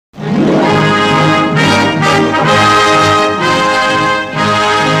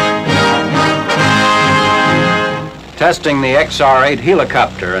testing the XR-8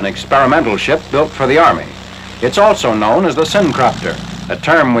 helicopter, an experimental ship built for the Army. It's also known as the syncropter, a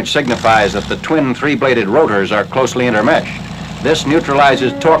term which signifies that the twin three-bladed rotors are closely intermeshed. This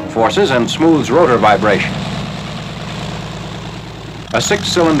neutralizes torque forces and smooths rotor vibration. A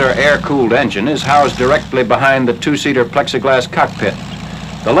six-cylinder air-cooled engine is housed directly behind the two-seater plexiglass cockpit.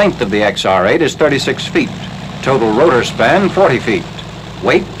 The length of the XR-8 is 36 feet. Total rotor span, 40 feet.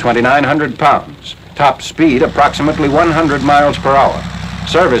 Weight, 2,900 pounds. Top speed, approximately 100 miles per hour.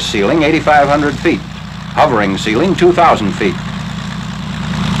 Service ceiling, 8,500 feet. Hovering ceiling, 2,000 feet.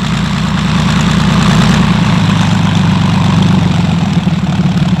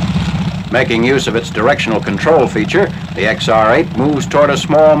 Making use of its directional control feature, the XR-8 moves toward a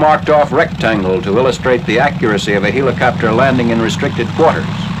small marked-off rectangle to illustrate the accuracy of a helicopter landing in restricted quarters.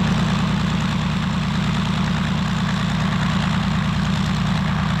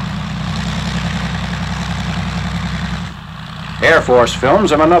 Air Force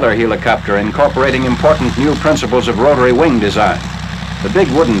films of another helicopter incorporating important new principles of rotary wing design. The big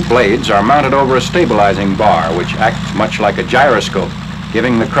wooden blades are mounted over a stabilizing bar, which acts much like a gyroscope,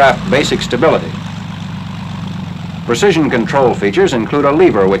 giving the craft basic stability. Precision control features include a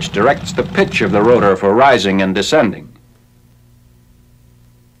lever which directs the pitch of the rotor for rising and descending.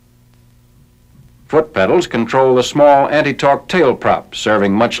 Foot pedals control the small anti-torque tail prop,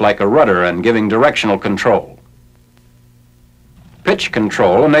 serving much like a rudder and giving directional control. Pitch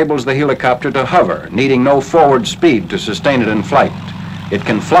control enables the helicopter to hover, needing no forward speed to sustain it in flight. It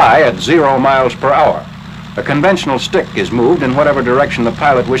can fly at 0 miles per hour. A conventional stick is moved in whatever direction the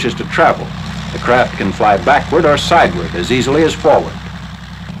pilot wishes to travel. The craft can fly backward or sideward as easily as forward.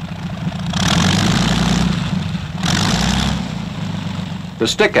 The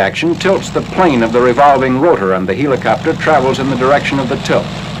stick action tilts the plane of the revolving rotor and the helicopter travels in the direction of the tilt.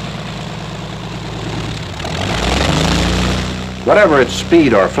 Whatever its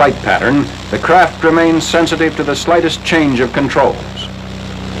speed or flight pattern, the craft remains sensitive to the slightest change of controls.